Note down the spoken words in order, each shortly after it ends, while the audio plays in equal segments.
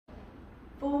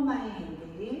For My Hand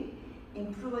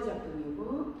임프루버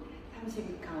작품이고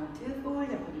 32카운트 4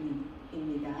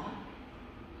 작품입니다.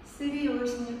 3, 5,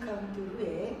 16카운트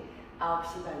후에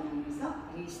 9시 방향에서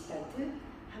리스타트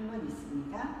한 번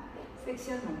있습니다.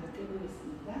 섹션 1부터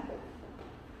해보겠습니다.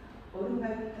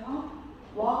 오른발부터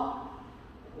walk,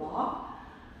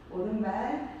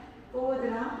 오른발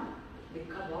forward랑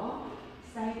recover,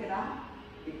 side랑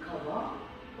recover,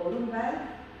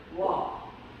 오른발 walk,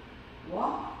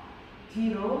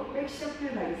 뒤로 백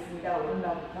셔플 가겠습니다.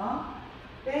 오른발부터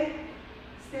백,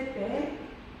 스텝 백,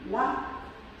 락,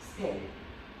 스텝.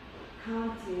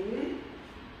 카운트 1,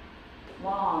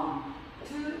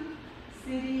 2,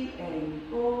 3 and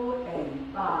 4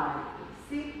 and 5,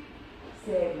 6,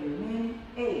 7 and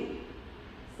 8.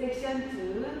 섹션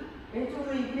 2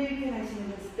 왼쪽으로 2분의 1편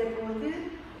하시면서 스텝 포워드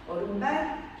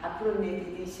오른발 앞으로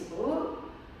내디디시고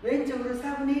왼쪽으로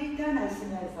 4분의 1턴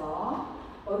하시면서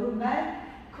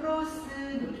오른발 크로스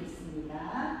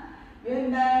놓겠습니다.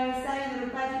 왼발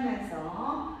사이드로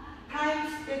빠지면서 타임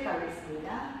스텝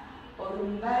가겠습니다.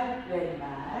 오른발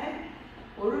왼발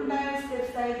오른발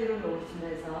스텝 사이드로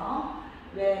놓으시면서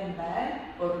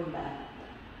왼발 오른발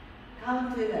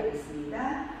카운트에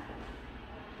가겠습니다.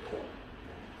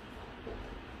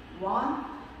 1,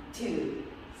 2,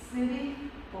 3,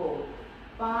 4, 5,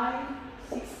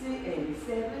 6 and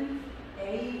 7, 8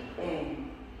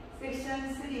 and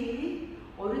섹션 3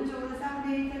 오른쪽으로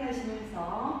 3분의 1턴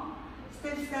하시면서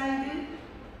스텝 사이드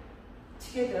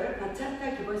치게들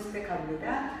바차타 기본 스텝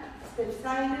갑니다. 스텝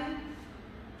사이드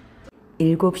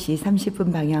 7시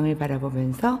 30분 방향을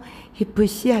바라보면서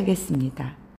힙푸시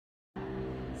하겠습니다.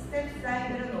 스텝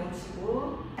사이드로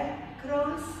놓으시고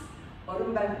크로스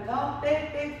오른발부터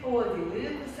백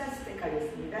포워드 코사 스텝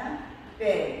하겠습니다.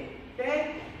 백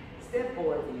스텝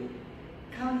포워드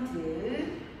카운트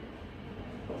 1,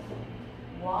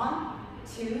 2,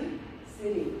 3,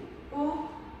 4, 5,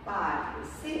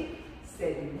 6,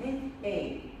 7,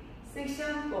 8.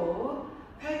 섹션 4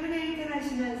 8분의 1턴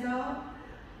하시면서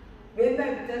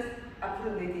왼발부터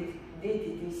앞으로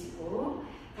내디디시고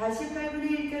다시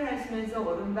 8분의 1턴 하시면서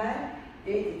오른발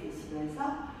내디디시면서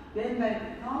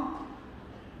왼발부터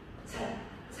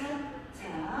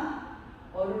차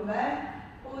오른발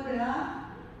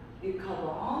포드라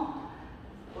리커버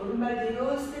오른발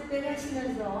뒤로 스텝백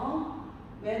하시면서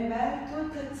왼발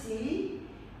토터치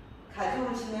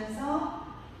가져오시면서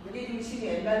무게중심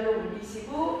왼발로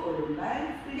올리시고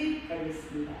오른발 플립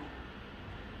가겠습니다.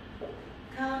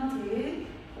 카운트 1,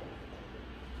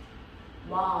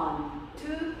 2,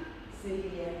 3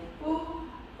 and 4,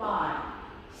 5,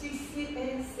 6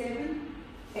 and 7,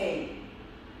 8.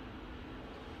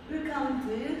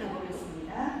 풀카운트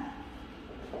가보겠습니다.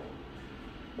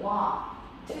 1,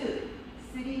 2,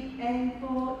 3 and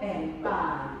 4 and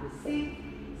 5, 6,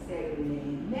 7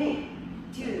 and 8.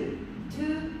 2,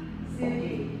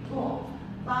 3, 4,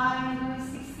 5,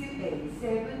 6 and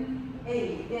 7,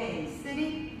 8 and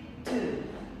 3, 2,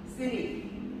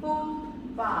 3, 4,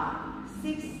 5,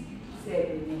 6,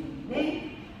 7 and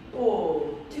 8.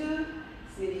 4, 2,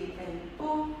 3 and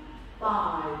 4,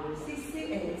 5, 6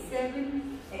 and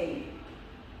 7, 8.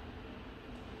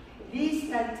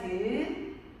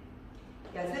 리스타트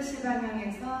 6시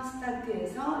방향에서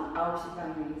스타트해서 9시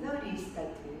방향에서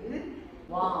리스타트 1,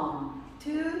 2,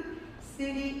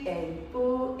 3 and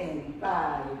 4 and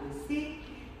 5, 6,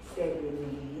 7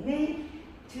 and 8.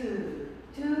 2,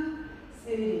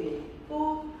 3,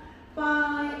 4,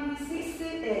 5, 6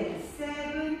 and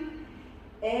 7,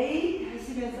 8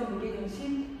 하시면서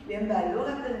무게중심 왼발로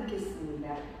갖다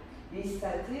놓겠습니다.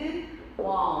 리스타트 1,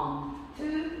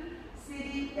 2,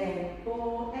 3 and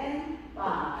 4 and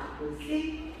 5,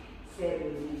 6, 7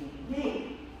 and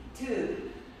 8.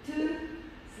 2,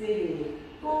 3,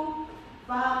 4,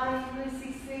 5,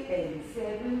 6 and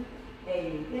 7,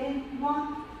 8 and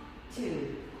 1,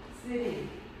 2, 3,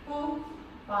 4,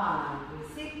 5,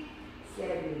 6, 7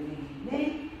 and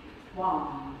 8.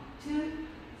 1, 2,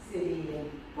 3 and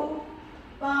 4,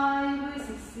 5,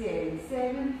 6 and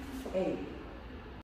 7, 8.